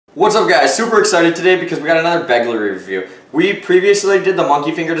What's up guys, super excited today because we got another Begleri review. We previously did the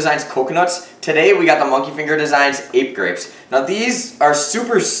MonkeyFingeR Designs coconuts. Today we got the MonkeyFingeR Designs ape grapes. Now these are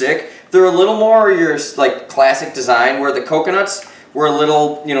super sick. They're a little more your like classic design where the coconuts were a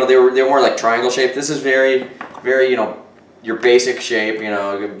little, you know, they were more like triangle shaped. This is very, you know, your basic shape, you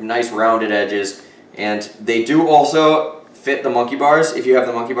know, nice rounded edges. And they do also fit the monkey bars if you have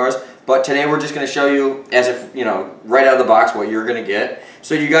the monkey bars. But today we're just going to show you as if, you know, right out of the box what you're going to get.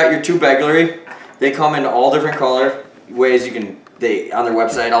 So you got your two Begleri. They come in all different color ways. You can, on their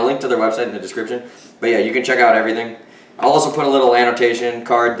website, I'll link to their website in the description. But yeah, you can check out everything. I'll also put a little annotation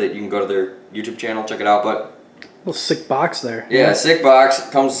card that you can go to their YouTube channel, check it out. But little sick box there. Yeah, sick box.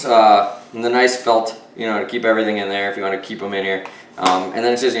 Comes in the nice felt, you know, to keep everything in there if you want to keep them in here. And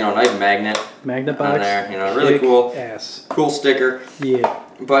then it says, you know, nice magnet box on there. You know, really cool. Ass. Cool sticker. Yeah.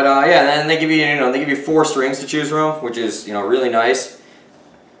 But yeah, then they give you, you know, they give you 4 strings to choose from, which is, you know, really nice.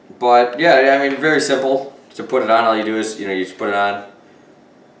 But yeah, I mean, very simple to put it on. All you do is, you know, you just put it on,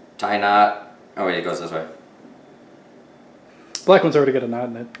 tie a knot. Oh wait, it goes this way. Black one's already got a knot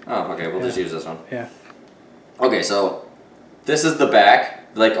in it. Oh, okay, we'll just use this one. Yeah. Okay, so this is the back,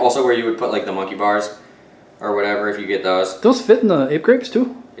 like also where you would put like the monkey bars or whatever if you get those. Those fit in the ape grapes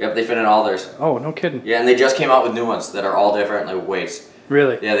too? Yep, they fit in all theirs. Oh, no kidding. Yeah, and they just came out with new ones that are all different like weights.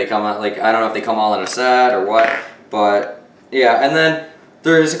 Really? Yeah, they come out, like, I don't know if they come all in a set or what, but yeah, and then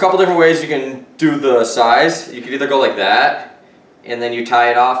there's a couple different ways you can do the size. You could either go like that, and then you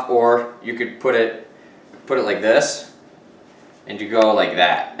tie it off, or you could put it like this, and you go like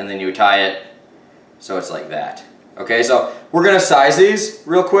that, and then you tie it so it's like that. Okay, so we're gonna size these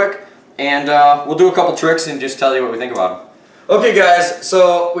real quick, and we'll do a couple tricks and just tell you what we think about them. Okay guys,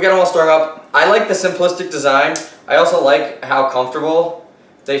 so we got them all strung up. I like the simplistic design. I also like how comfortable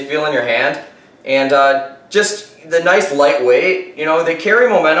they feel in your hand, and just the nice lightweight. You know, they carry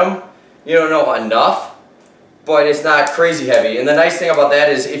momentum, you know, enough, but it's not crazy heavy. And the nice thing about that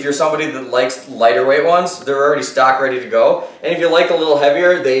is if you're somebody that likes lighter weight ones, they're already stock ready to go. And if you like a little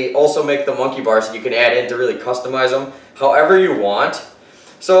heavier, they also make the monkey bars that you can add in to really customize them however you want.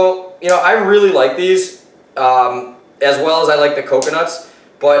 So, you know, I really like these, as well as I like the coconuts.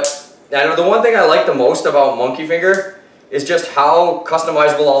 But I know the one thing I like the most about MonkeyFingeR is just how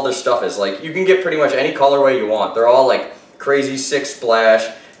customizable all their stuff is. Like, you can get pretty much any colorway you want. They're all like crazy sick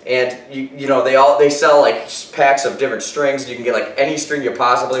splash, and you know, they sell like packs of different strings. You can get like any string you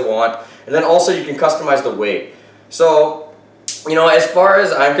possibly want, and then also you can customize the weight. So, you know, as far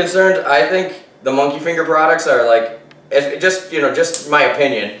as I'm concerned, I think the MonkeyFingeR products are like, just my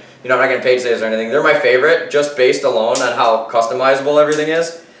opinion. You know, I'm not getting paid to say this or anything. They're my favorite, just based alone on how customizable everything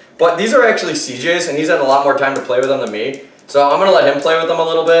is. But these are actually CJ's, and he's had a lot more time to play with them than me. So I'm going to let him play with them a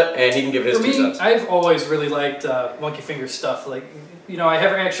little bit, and he can give his 2 cents. I've always really liked MonkeyFingeR stuff. Like, you know, I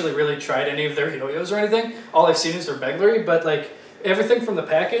haven't actually really tried any of their YoYos or anything. All I've seen is their Begleri, but like everything from the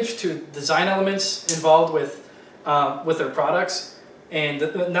package to design elements involved with their products, and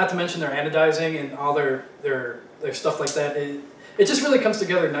not to mention their anodizing and all their stuff like that. It just really comes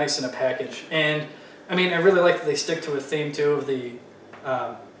together nice in a package. And I mean, I really like that they stick to a theme too of the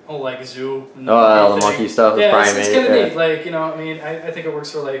whole like zoo. The monkey stuff. Yeah, it's kind of neat. Like, you know, I mean, I think it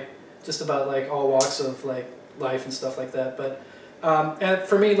works for like just about like all walks of like life and stuff like that. But and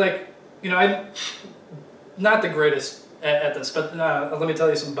for me, like, you know, I'm not the greatest at this, but let me tell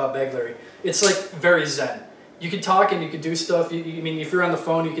you something about Begleri. It's like very zen. You could talk and you could do stuff. I mean, if you're on the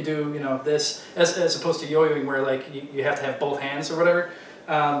phone, you could do, you know, this as opposed to yo-yoing where like you have to have both hands or whatever.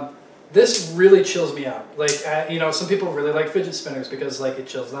 This really chills me out. Like, you know, some people really like fidget spinners because like it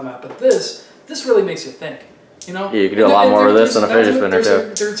chills them out, but this really makes you think. You know. Yeah, you can do a lot more with this than a fidget spinner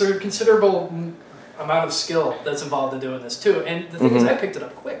too. There's a considerable amount of skill that's involved in doing this too, and the thing is, I picked it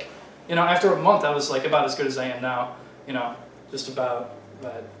up quick. You know, after a month, I was like about as good as I am now. You know, just about.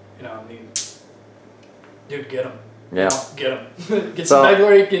 But you know, I mean. Dude, get them. Yeah. You know, get them. Get some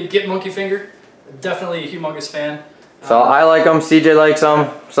Begleri, get MonkeyFingeR. Definitely a humongous fan. So I like them, CJ likes them.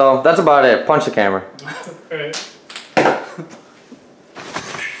 So that's about it. Punch the camera. All right.